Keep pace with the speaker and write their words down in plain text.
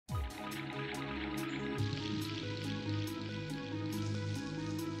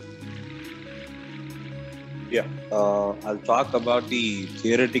Yeah, I'll talk about the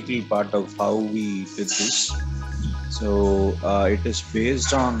theoretical part of how we did this. So it is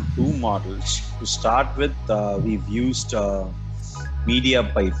based on two models. To start with, we've used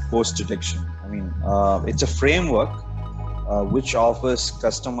MediaPipe post detection. It's a framework which offers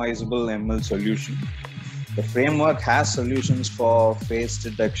customizable ML solution. The framework has solutions for face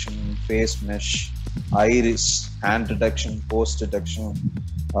detection, face mesh, iris, hand detection, post detection,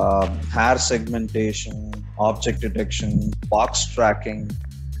 hair segmentation, object detection, box tracking,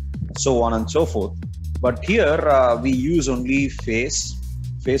 so on and so forth. But here we use only face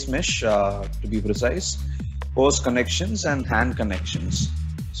mesh to be precise, post connections and hand connections.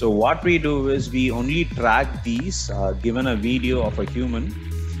 So what we do is we only track these given a video of a human,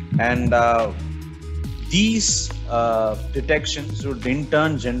 and these detections would in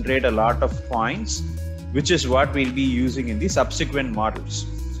turn generate a lot of points, which is what we'll be using in the subsequent models.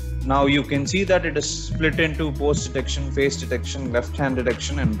 Now you can see that it is split into post detection, face detection, left hand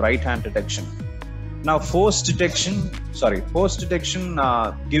detection and right hand detection. Now post detection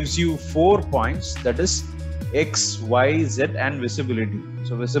gives you 4 points, that is X, Y, Z and visibility.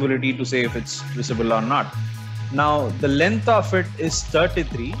 So visibility to say if it's visible or not. Now the length of it is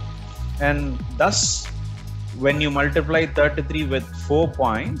 33, and thus when you multiply 33 with 4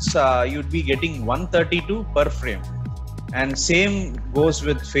 points, you'd be getting 132 per frame. And same goes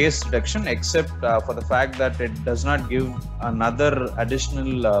with face detection, except for the fact that it does not give another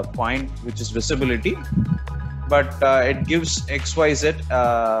additional point, which is visibility, but it gives XYZ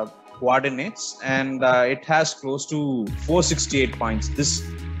coordinates, and it has close to 468 points. This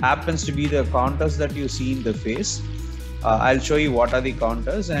happens to be the counters that you see in the face. I'll show you what are the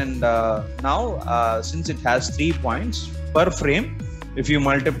counters, and now since it has 3 points per frame, if you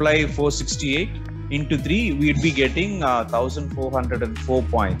multiply 468 into 3, we'd be getting 1404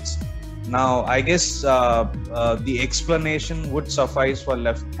 points. Now I guess the explanation would suffice for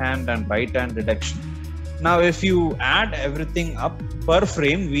left hand and right hand detection. Now if you add everything up per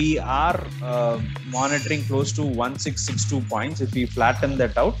frame, we are monitoring close to 1662 points if we flatten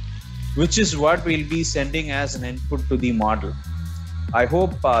that out, which is what we'll be sending as an input to the model. I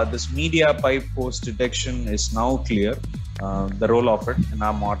hope this MediaPipe post detection is now clear, the role of it in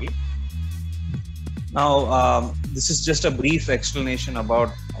our model. Now, this is just a brief explanation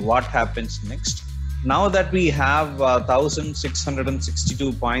about what happens next. Now that we have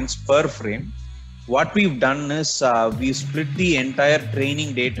 1662 points per frame, what we've done is we split the entire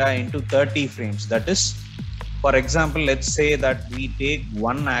training data into 30 frames. That is, for example, let's say that we take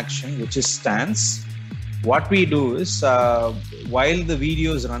one action, which is stance. What we do is, while the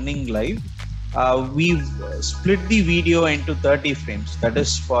video is running live, we've split the video into 30 frames. That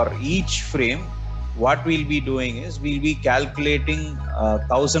is, for each frame, what we'll be doing is we'll be calculating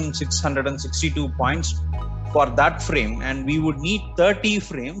 1662 points for that frame, and we would need 30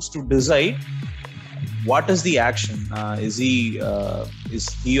 frames to decide what is the action. Is he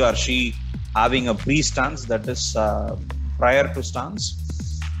or she having a pre-stance, that is prior to stance?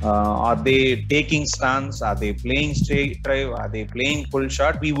 Are they taking stance? Are they playing straight drive? Are they playing pull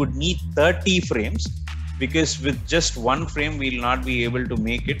shot? We would need 30 frames, because with just one frame we'll not be able to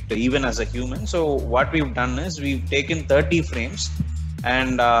make it even as a human. So what we've done is we've taken 30 frames,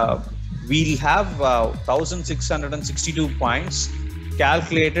 and we'll have 1662 points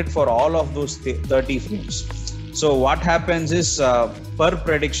calculated for all of those 30 frames. So what happens is per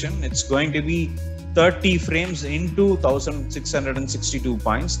prediction it's going to be 30 frames into 1662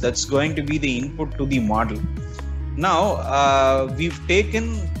 points. That's going to be the input to the model. Now we've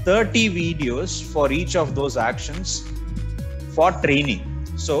taken 30 videos for each of those actions for training,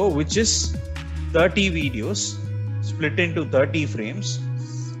 so which is 30 videos split into 30 frames,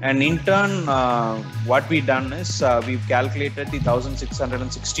 and in turn what we've done is we've calculated the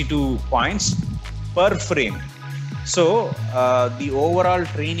 1662 points per frame. So the overall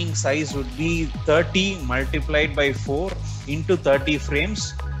training size would be 30 multiplied by 4 into 30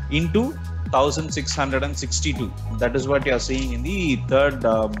 frames into 1662. That is what you are seeing in the third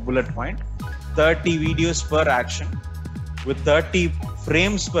bullet point. 30 videos per action with 30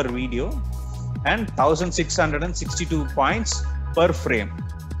 frames per video and 1662 points per frame.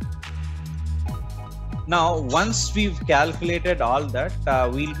 Now, once we've calculated all that,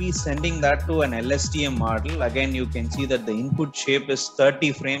 we'll be sending that to an LSTM model. Again, you can see that the input shape is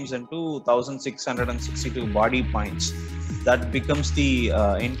 30 frames into 1662 body points. That becomes the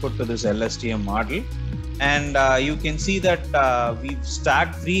input to this LSTM model. And you can see that we've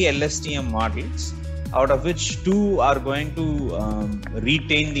stacked 3 LSTM models, out of which 2 are going to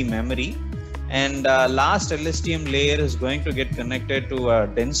retain the memory. And last LSTM layer is going to get connected to a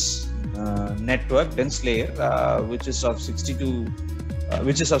dense network dense layer, which is of 62,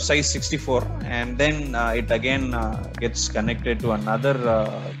 which is of size 64, and then it again gets connected to another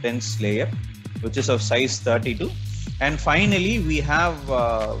dense layer, which is of size 32, and finally we have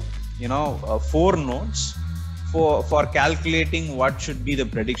 4 nodes for calculating what should be the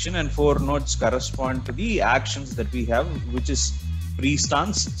prediction, and 4 nodes correspond to the actions that we have, which is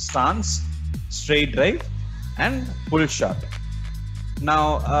pre-stance, stance, straight drive, and pull shot.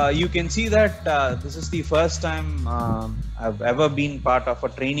 Now you can see that this is the first time I've ever been part of a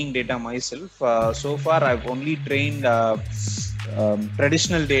training data myself. So far I've only trained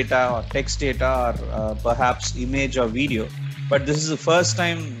traditional data or text data or perhaps image or video, but this is the first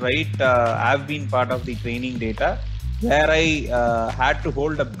time, right, I've been part of the training data where I had to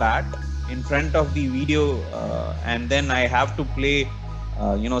hold a bat in front of the video and then I have to play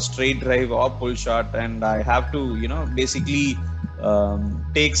straight drive or pull shot, and I have to basically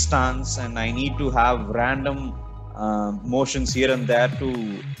take stance, and I need to have random motions here and there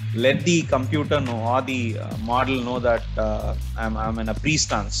to let the computer know or the model know that I'm in a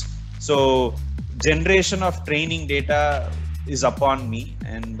pre-stance. So generation of training data is upon me,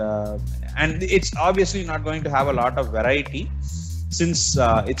 and it's obviously not going to have a lot of variety since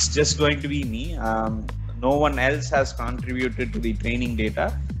it's just going to be me. No one else has contributed to the training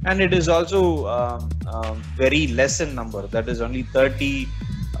data, and it is also very less in number. That is only 30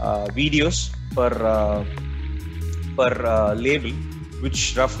 videos per label,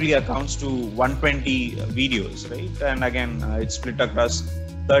 which roughly accounts to 120 videos, right? And again, it's split across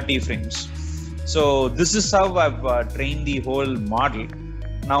 30 frames. So this is how I've trained the whole model.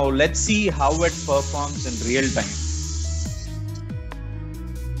 Now let's see how it performs in real time.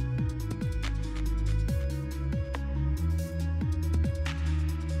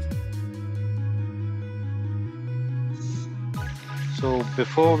 So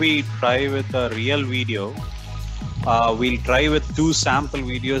before we try with a real video, we'll try with 2 sample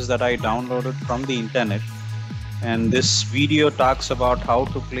videos that I downloaded from the internet. And this video talks about how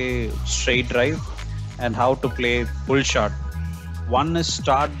to play straight drive and how to play pull shot. One is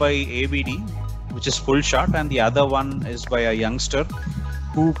taught by ABD, which is pull shot, and the other one is by a youngster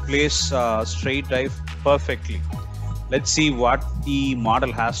who plays straight drive perfectly. Let's see what the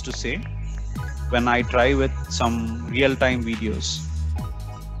model has to say when I try with some real-time videos.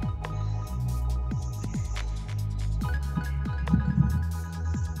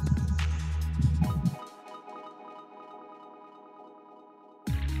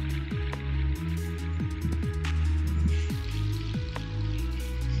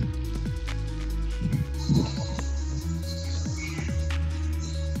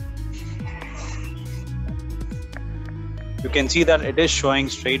 You can see that it is showing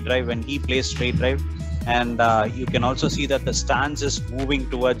straight drive when he plays straight drive, and you can also see that the stance is moving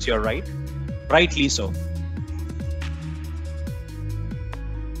towards your right, rightly so.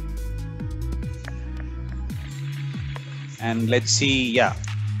 And let's see, yeah,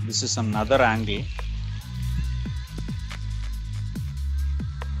 this is another angle.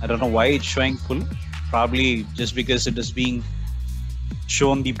 I don't know why it's showing pull, probably just because it is being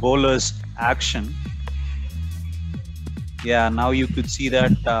shown the bowler's action. Yeah, now you could see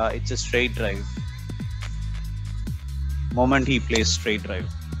that it's a straight drive. Moment he plays straight drive.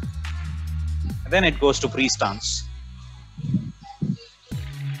 And then it goes to pre-stance.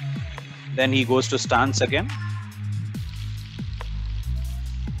 Then he goes to stance again.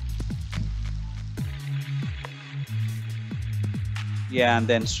 Yeah, and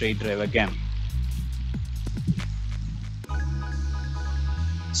then straight drive again.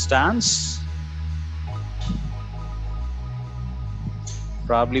 Stance.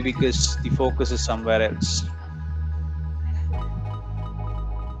 Probably because the focus is somewhere else.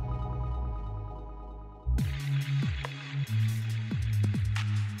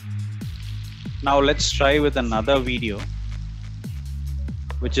 Now let's try with another video,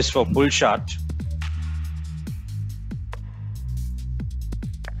 which is for pull shot.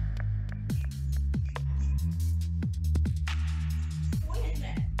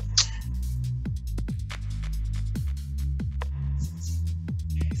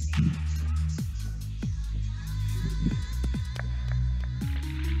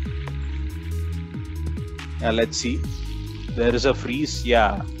 Yeah, let's see. There is a freeze.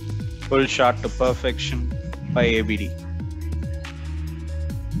 Yeah, pull shot to perfection by ABD.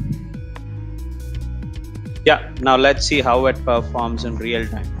 Yeah, now let's see how it performs in real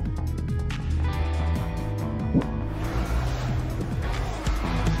time.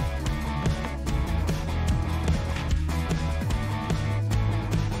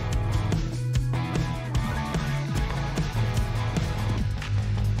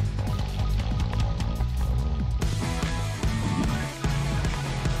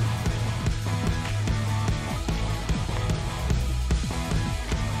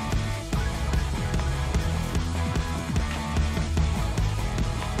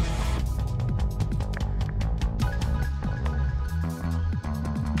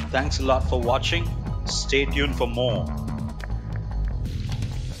 Thanks a lot for watching. Stay tuned for more.